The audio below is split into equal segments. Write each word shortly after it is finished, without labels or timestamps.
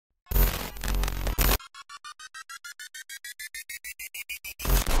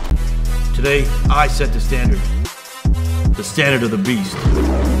Today, I set the standard of the beast.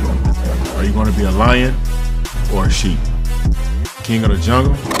 Are you going to be a lion or a sheep? King of the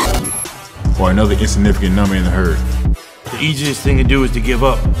jungle or another insignificant number in the herd? The easiest thing to do is to give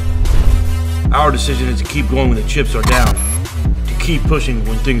up. Our decision is to keep going when the chips are down, to keep pushing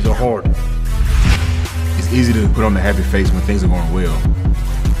when things are hard. It's easy to put on the happy face when things are going well.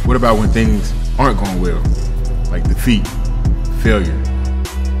 What about when things aren't going well? Like defeat, failure.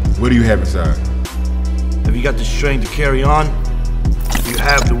 What do you have inside? Have you got the strength to carry on? You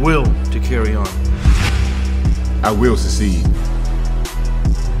have the will to carry on. I will succeed,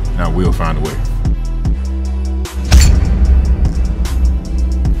 and I will find a way.